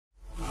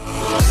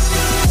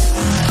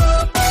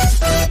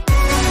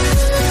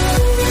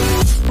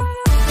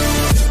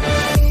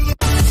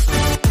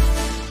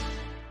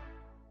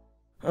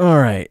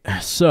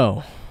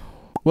So,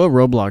 what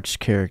Roblox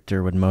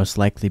character would most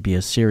likely be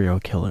a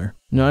serial killer?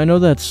 Now, I know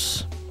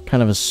that's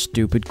kind of a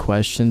stupid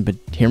question, but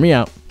hear me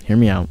out. Hear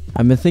me out.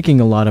 I've been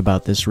thinking a lot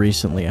about this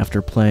recently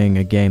after playing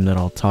a game that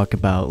I'll talk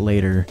about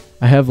later.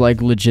 I have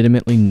like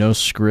legitimately no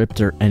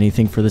script or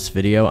anything for this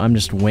video. I'm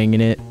just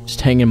winging it,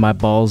 just hanging my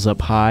balls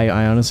up high.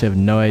 I honestly have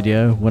no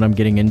idea what I'm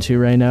getting into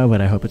right now,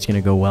 but I hope it's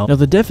gonna go well. Now,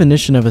 the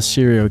definition of a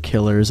serial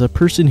killer is a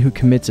person who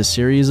commits a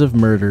series of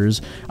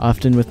murders,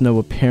 often with no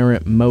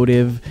apparent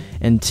motive,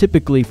 and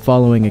typically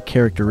following a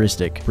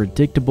characteristic,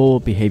 predictable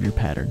behavior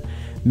pattern.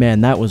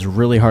 Man, that was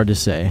really hard to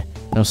say.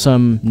 Now,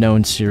 some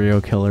known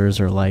serial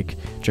killers are like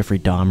Jeffrey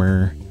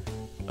Dahmer.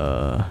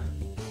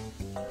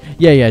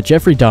 Yeah,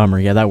 Jeffrey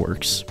Dahmer. Yeah, that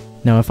works.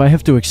 Now, if I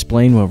have to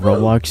explain what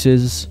Roblox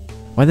is,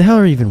 why the hell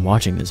are you even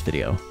watching this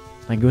video?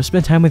 Like, go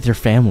spend time with your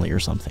family or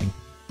something.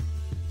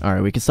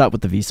 Alright, we can stop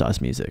with the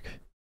Vsauce music.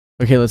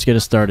 Okay, let's get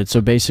it started.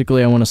 So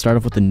basically, I want to start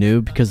off with the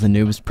noob, because the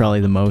noob is probably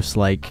the most,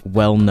 like,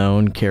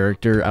 well-known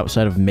character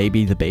outside of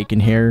maybe the bacon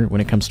hair when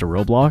it comes to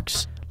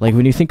Roblox. Like,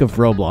 when you think of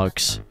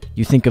Roblox,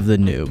 you think of the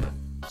noob.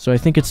 So I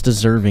think it's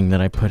deserving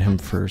that I put him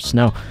first.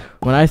 Now,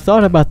 when I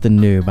thought about the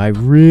noob, I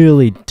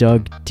really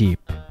dug deep.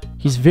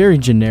 He's very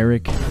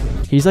generic.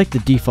 He's like the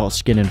default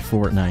skin in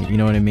Fortnite, you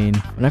know what I mean?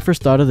 When I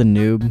first thought of the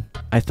noob,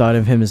 I thought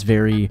of him as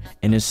very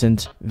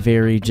innocent,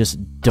 very just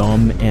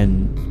dumb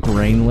and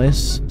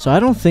brainless. So I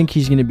don't think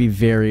he's going to be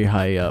very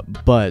high up.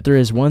 But there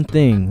is one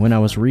thing when I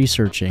was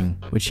researching,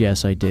 which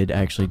yes, I did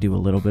actually do a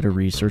little bit of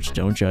research,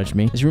 don't judge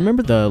me. Is you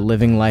remember the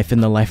Living Life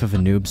in the Life of a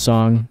Noob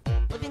song?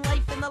 Living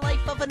life in the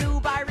life of a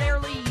noob, I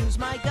rarely use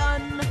my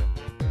gun.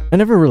 I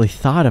never really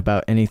thought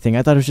about anything.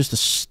 I thought it was just a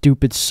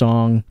stupid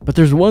song. But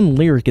there's one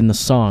lyric in the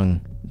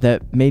song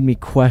that made me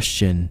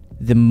question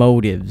the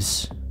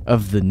motives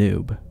of the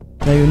noob.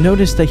 Now, you'll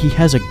notice that he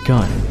has a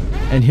gun,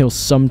 and he'll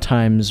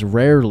sometimes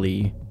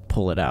rarely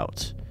pull it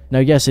out. Now,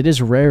 yes, it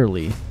is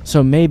rarely,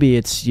 so maybe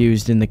it's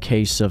used in the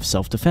case of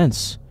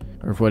self-defense.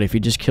 Or what if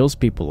he just kills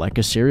people like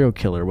a serial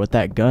killer with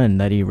that gun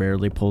that he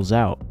rarely pulls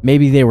out?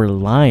 Maybe they were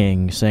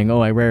lying, saying,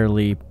 oh, I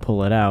rarely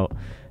pull it out,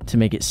 to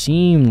make it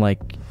seem like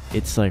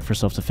it's like for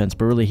self-defense,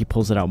 but really he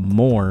pulls it out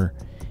more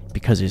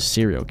because he's a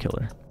serial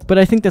killer. But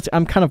I think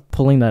I'm kind of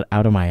pulling that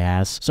out of my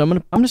ass. So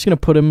I'm just gonna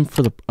put him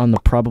on the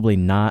probably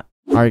not.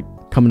 Alright,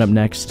 coming up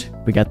next,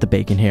 we got the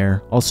bacon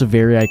hair. Also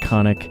very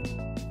iconic.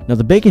 Now,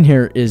 the bacon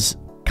hair is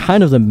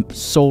kind of the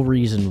sole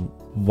reason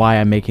why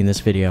I'm making this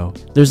video.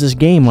 There's this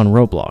game on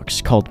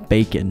Roblox called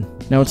Bacon.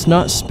 Now, it's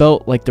not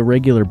spelt like the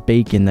regular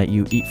bacon that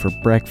you eat for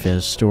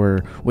breakfast or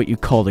what you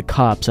call the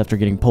cops after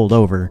getting pulled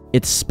over.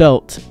 It's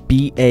spelt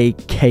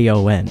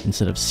B-A-K-O-N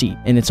instead of C,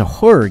 and it's a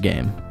horror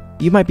game.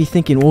 You might be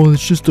thinking, well,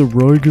 it's just a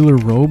regular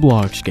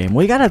Roblox game.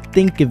 Well, you gotta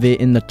think of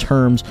it in the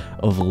terms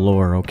of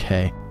lore,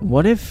 okay?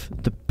 What if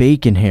the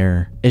bacon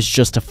hair is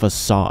just a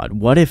facade?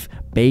 What if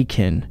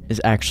bacon is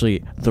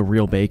actually the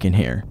real bacon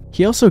hair?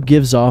 He also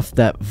gives off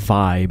that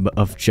vibe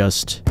of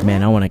just,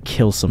 man, I want to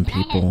kill some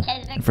people.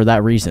 And for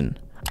that reason,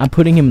 I'm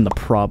putting him in the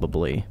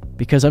probably.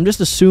 Because I'm just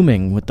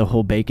assuming with the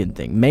whole bacon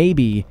thing,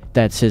 maybe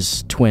that's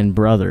his twin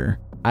brother.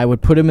 I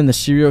would put him in the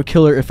serial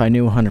killer if I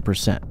knew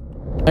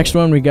 100%. Next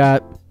one, we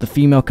got the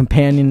female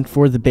companion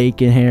for the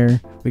bacon hair.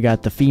 We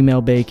got the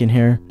female bacon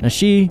hair. Now,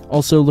 she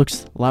also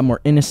looks a lot more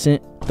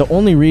innocent. The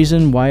only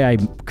reason why I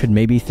could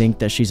maybe think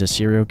that she's a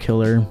serial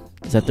killer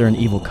is that they're an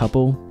evil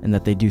couple and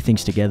that they do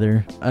things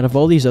together. Out of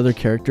all these other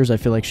characters, I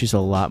feel like she's a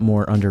lot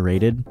more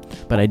underrated,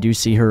 but I do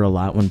see her a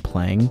lot when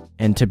playing.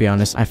 And to be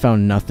honest, I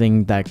found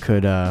nothing that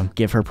could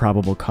give her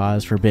probable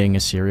cause for being a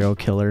serial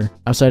killer,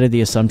 outside of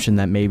the assumption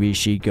that maybe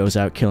she goes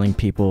out killing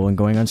people and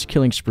going on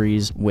killing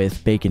sprees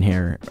with bacon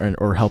hair,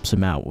 or helps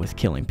him out with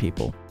killing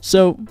people.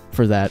 So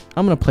for that,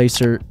 I'm gonna place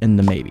her in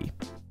the maybe.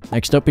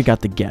 Next up, we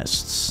got the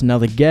guests. Now,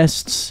 the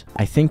guests,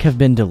 I think, have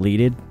been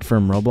deleted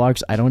from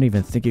Roblox. I don't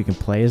even think you can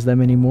play as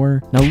them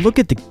anymore. Now, look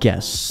at the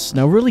guests.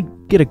 Now, really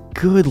get a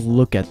good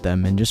look at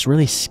them and just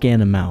really scan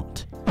them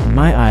out. In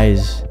my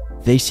eyes,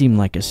 they seem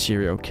like a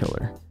serial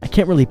killer. I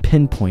can't really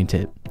pinpoint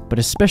it, but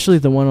especially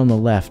the one on the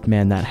left,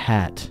 man, that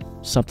hat.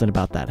 Something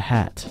about that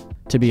hat.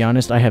 To be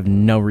honest, I have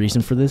no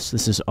reason for this.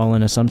 This is all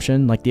an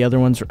assumption. Like the other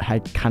ones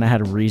kind of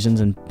had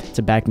reasons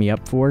to back me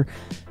up for.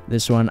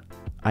 This one,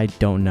 I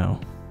don't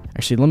know.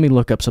 Actually, let me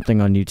look up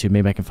something on YouTube.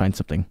 Maybe I can find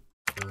something.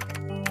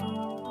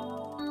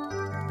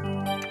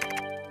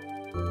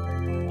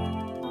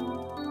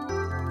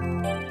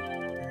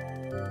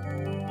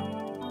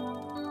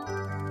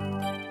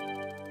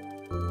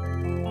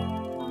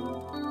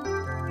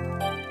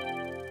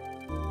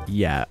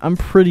 Yeah, I'm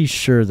pretty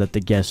sure that the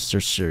guests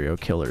are serial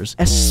killers,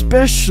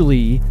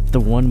 especially the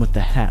one with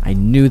the hat. I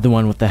knew the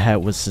one with the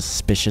hat was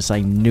suspicious.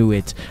 I knew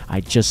it.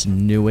 I just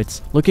knew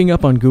it. Looking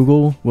up on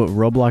Google what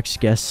Roblox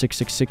Guest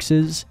 666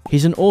 is,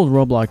 he's an old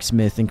Roblox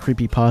myth and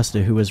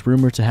creepypasta who was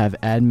rumored to have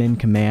admin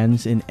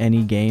commands in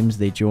any games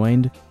they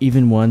joined,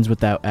 even ones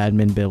without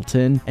admin built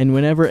in, and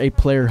whenever a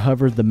player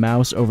hovered the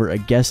mouse over a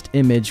guest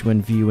image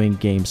when viewing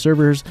game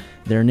servers,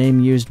 their name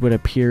used would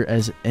appear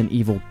as an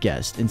evil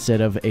guest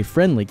instead of a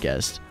friendly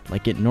guest,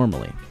 like it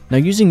normally. Now,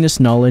 using this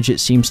knowledge, it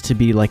seems to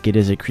be like it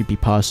is a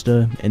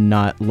creepypasta and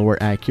not lore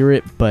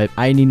accurate, but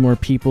I need more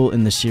people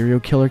in the serial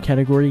killer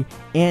category,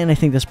 and I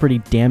think that's pretty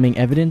damning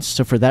evidence,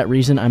 so for that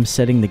reason, I'm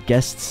setting the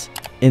guests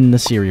in the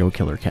serial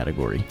killer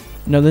category.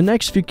 Now, the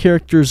next few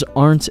characters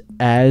aren't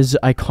as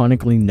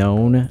iconically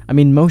known. I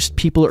mean, most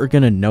people are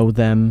gonna know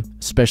them,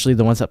 especially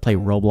the ones that play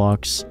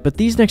Roblox. But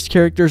these next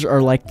characters are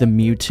like the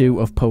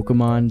Mewtwo of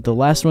Pokemon. The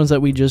last ones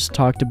that we just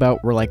talked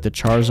about were like the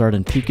Charizard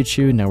and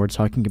Pikachu. Now we're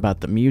talking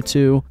about the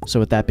Mewtwo. So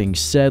with that being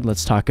said,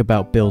 let's talk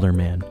about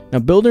Builderman. Now,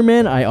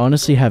 Builderman, I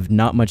honestly have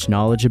not much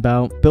knowledge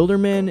about.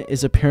 Builderman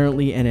is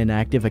apparently an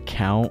inactive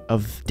account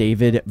of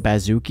David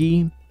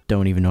Baszucki.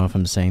 Don't even know if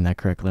I'm saying that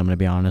correctly, I'm gonna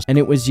be honest. And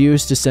it was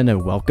used to send a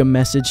welcome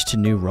message to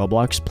new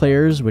Roblox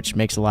players, which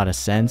makes a lot of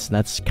sense.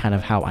 That's kind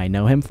of how I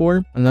know him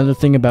for. Another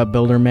thing about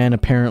Builderman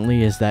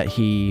apparently is that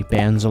he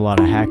bans a lot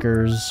of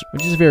hackers,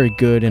 which is a very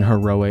good and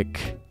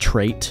heroic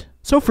trait.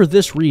 So for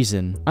this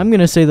reason, I'm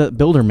gonna say that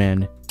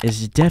Builderman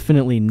is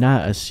definitely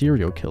not a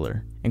serial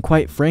killer, and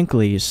quite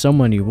frankly,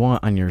 someone you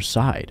want on your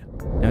side.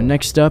 Now,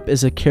 next up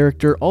is a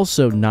character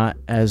also not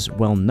as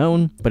well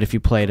known, but if you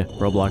played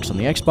Roblox on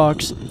the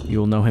Xbox, you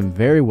will know him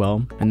very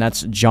well, and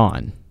that's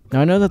John. Now,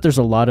 I know that there's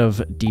a lot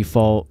of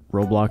default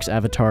Roblox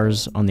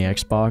avatars on the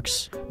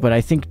Xbox, but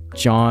I think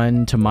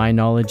John, to my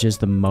knowledge, is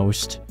the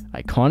most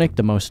iconic,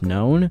 the most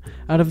known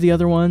out of the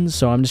other ones,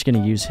 so I'm just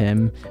going to use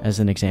him as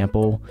an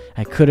example.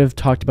 I could have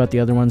talked about the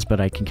other ones, but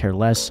I can care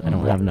less. I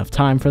don't have enough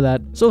time for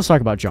that. So let's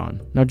talk about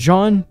John. Now,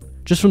 John,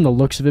 just from the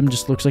looks of him,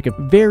 just looks like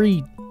a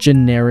very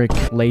generic,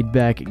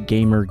 laid-back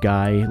gamer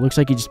guy. Looks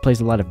like he just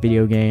plays a lot of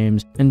video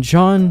games. And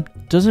John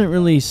doesn't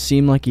really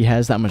seem like he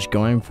has that much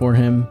going for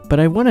him, but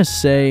I want to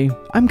say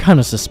I'm kind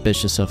of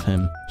suspicious of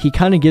him. He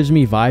kind of gives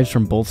me vibes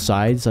from both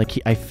sides. Like,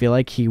 I feel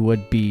like he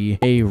would be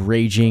a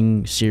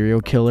raging serial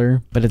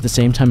killer, but at the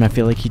same time, I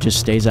feel like he just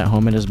stays at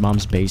home in his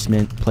mom's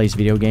basement, plays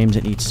video games,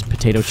 and eats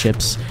potato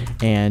chips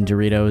and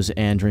Doritos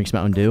and drinks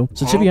Mountain Dew.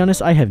 So to be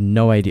honest, I have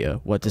no idea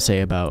what to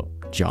say about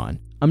John.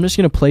 I'm just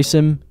going to place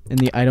him in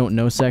the I don't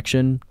know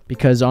section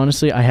because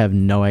honestly, I have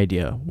no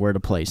idea where to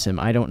place him.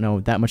 I don't know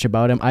that much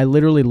about him. I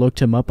literally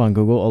looked him up on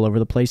Google all over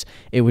the place.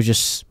 It was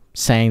just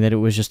saying that it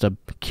was just a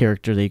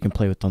character that you can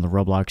play with on the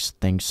Roblox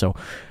thing. So,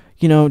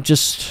 you know,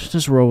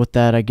 just roll with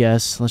that, I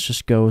guess. Let's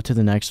just go to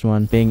the next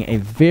one. Being a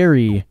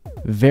very,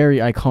 very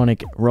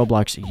iconic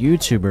Roblox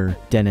YouTuber,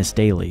 Dennis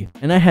Daly.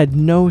 And I had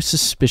no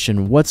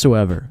suspicion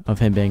whatsoever of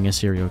him being a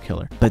serial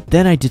killer. But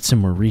then I did some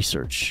more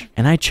research,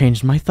 and I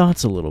changed my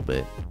thoughts a little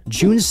bit.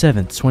 June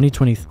 7th,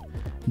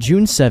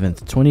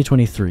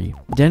 2023,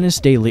 Dennis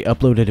Daly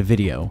uploaded a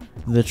video,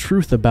 The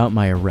Truth About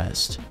My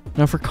Arrest.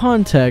 Now, for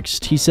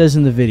context, he says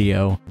in the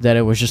video that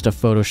it was just a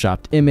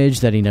photoshopped image,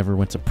 that he never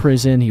went to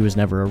prison, he was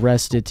never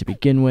arrested to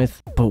begin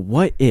with. But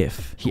what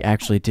if he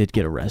actually did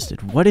get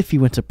arrested? What if he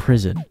went to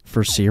prison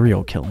for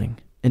serial killing?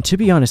 And to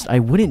be honest, I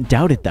wouldn't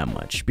doubt it that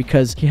much,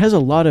 because he has a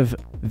lot of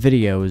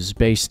videos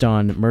based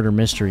on murder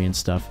mystery and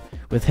stuff,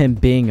 with him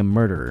being a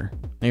murderer.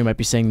 Now, you might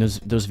be saying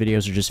those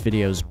videos are just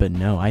videos, but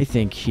no, I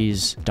think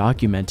he's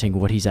documenting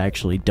what he's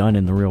actually done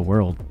in the real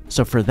world.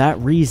 So for that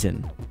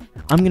reason,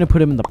 I'm going to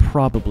put him in the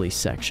probably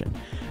section,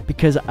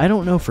 because I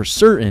don't know for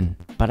certain,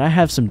 but I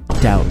have some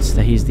doubts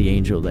that he's the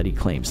angel that he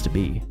claims to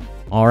be.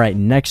 Alright,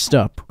 next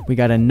up, we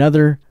got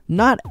another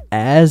not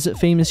as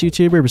famous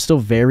YouTuber, but still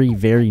very,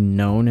 very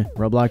known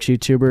Roblox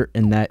YouTuber,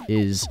 and that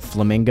is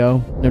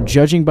Flamingo. Now,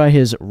 judging by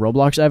his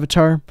Roblox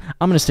avatar,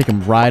 I'm gonna stick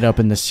him right up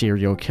in the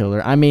serial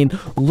killer. I mean,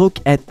 look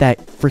at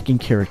that freaking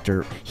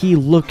character. He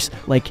looks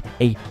like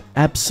a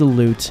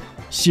absolute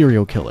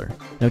serial killer.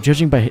 Now,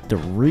 judging by the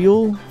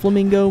real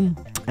Flamingo,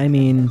 I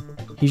mean,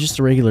 he's just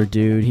a regular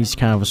dude. He's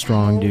kind of a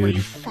strong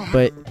dude,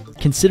 but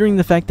considering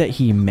the fact that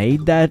he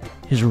made that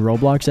his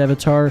Roblox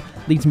avatar,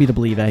 leads me to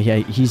believe that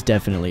he's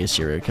definitely a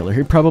serial killer.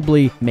 He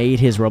probably made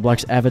his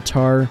Roblox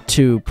avatar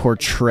to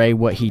portray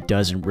what he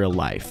does in real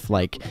life.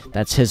 Like,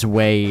 that's his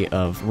way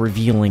of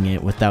revealing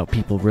it without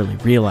people really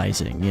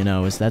realizing, you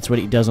know, that's what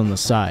he does on the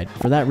side.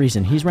 For that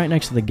reason, he's right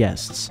next to the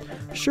guests.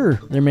 Sure,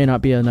 there may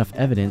not be enough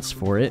evidence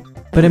for it,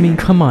 but I mean,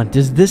 come on,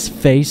 does this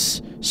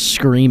face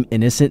scream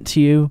innocent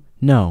to you?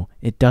 No,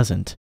 it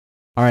doesn't.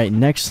 Alright,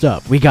 next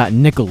up, we got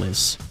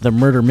Nicholas, the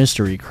murder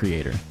mystery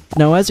creator.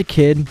 Now, as a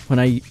kid, when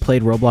I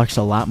played Roblox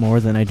a lot more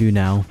than I do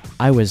now,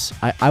 I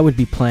would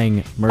be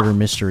playing murder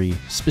mystery,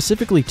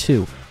 specifically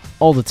 2,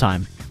 all the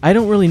time. I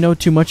don't really know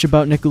too much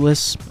about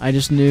Nicholas. I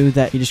just knew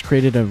that he just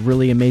created a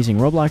really amazing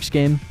Roblox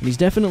game, and he's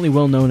definitely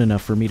well known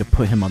enough for me to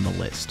put him on the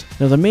list.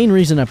 Now, the main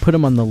reason I put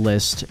him on the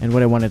list, and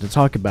what I wanted to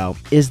talk about,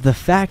 is the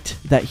fact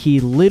that he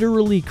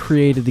literally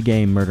created the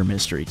game Murder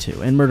Mystery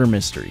 2, and Murder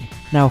Mystery.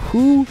 Now,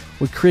 who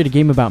would create a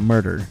game about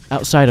murder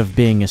outside of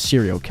being a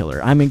serial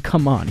killer? I mean,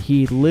 come on,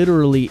 he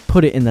literally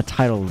put it in the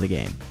title of the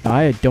game. Now,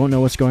 I don't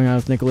know what's going on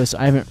with Nicholas.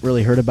 I haven't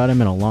really heard about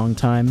him in a long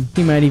time.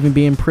 He might even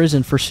be in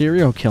prison for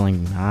serial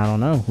killing. I don't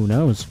know, who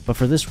knows? But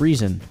for this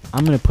reason,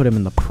 I'm going to put him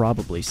in the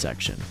probably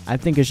section. I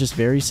think it's just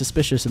very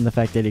suspicious in the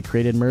fact that he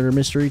created Murder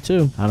Mystery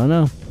 2. I don't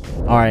know.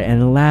 Alright,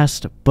 and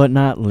last but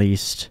not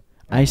least,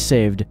 I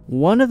saved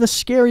one of the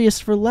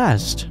scariest for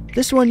last.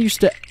 This one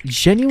used to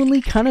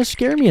genuinely kind of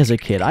scare me as a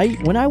kid.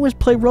 When I was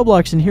play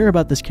Roblox and hear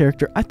about this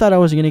character, I thought I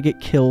was gonna get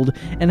killed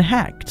and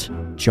hacked.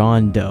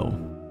 John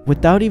Doe.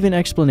 Without even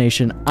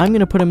explanation, I'm going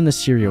to put him in the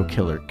serial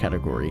killer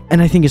category.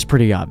 And I think it's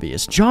pretty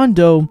obvious. John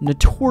Doe,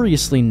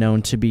 notoriously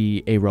known to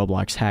be a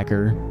Roblox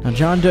hacker. Now,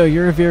 John Doe,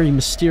 you're a very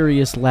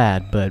mysterious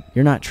lad, but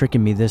you're not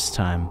tricking me this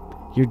time.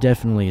 You're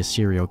definitely a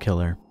serial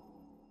killer.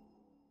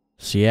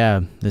 So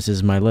yeah, this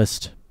is my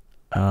list.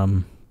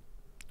 I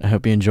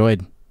hope you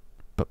enjoyed.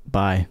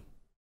 Bye.